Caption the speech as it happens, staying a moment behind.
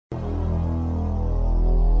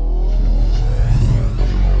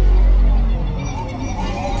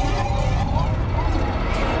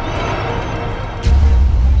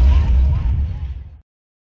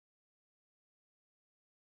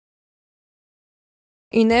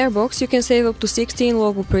In Airbox, you can save up to 16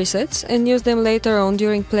 logo presets and use them later on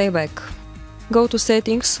during playback. Go to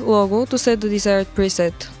Settings, Logo to set the desired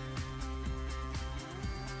preset.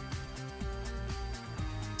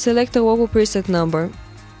 Select the logo preset number.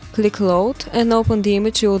 Click Load and open the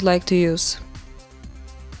image you would like to use.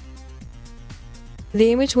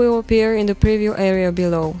 The image will appear in the preview area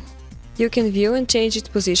below. You can view and change its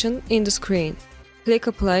position in the screen. Click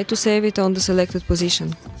Apply to save it on the selected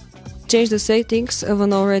position. Change the settings of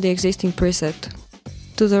an already existing preset.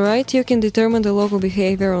 To the right, you can determine the logo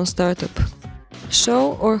behavior on startup.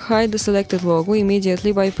 Show or hide the selected logo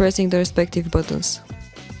immediately by pressing the respective buttons.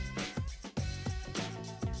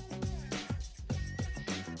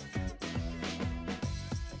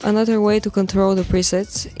 Another way to control the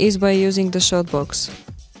presets is by using the shot box.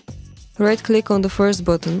 Right-click on the first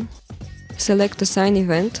button, select Assign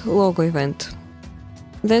Event, Logo Event.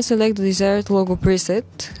 Then select the desired logo preset,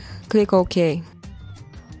 click OK.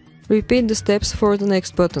 Repeat the steps for the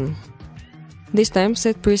next button. This time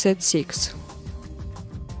set preset 6.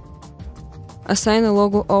 Assign a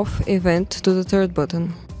logo off event to the third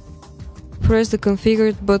button. Press the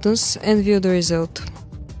configured buttons and view the result.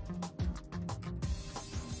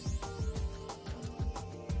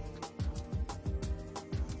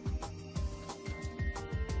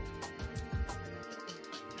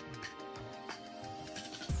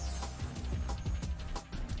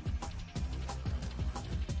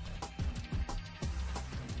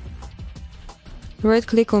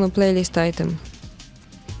 Right-click on a playlist item.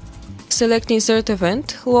 Select Insert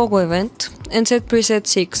Event, Logo Event, and set preset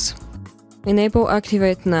 6. Enable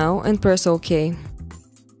Activate Now and press OK.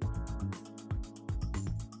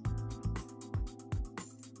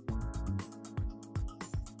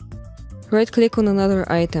 Right-click on another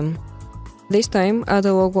item. This time add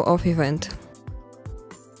a logo off event.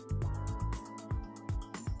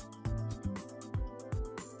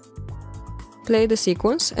 Play the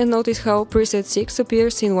sequence and notice how preset 6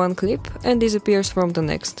 appears in one clip and disappears from the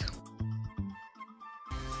next.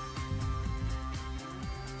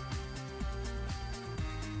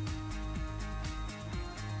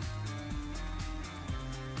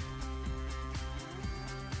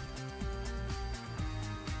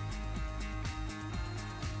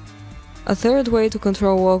 A third way to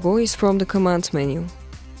control logo is from the Commands menu.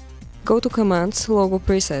 Go to Commands, Logo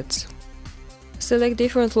Presets. Select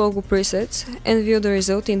different logo presets and view the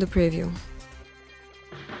result in the preview.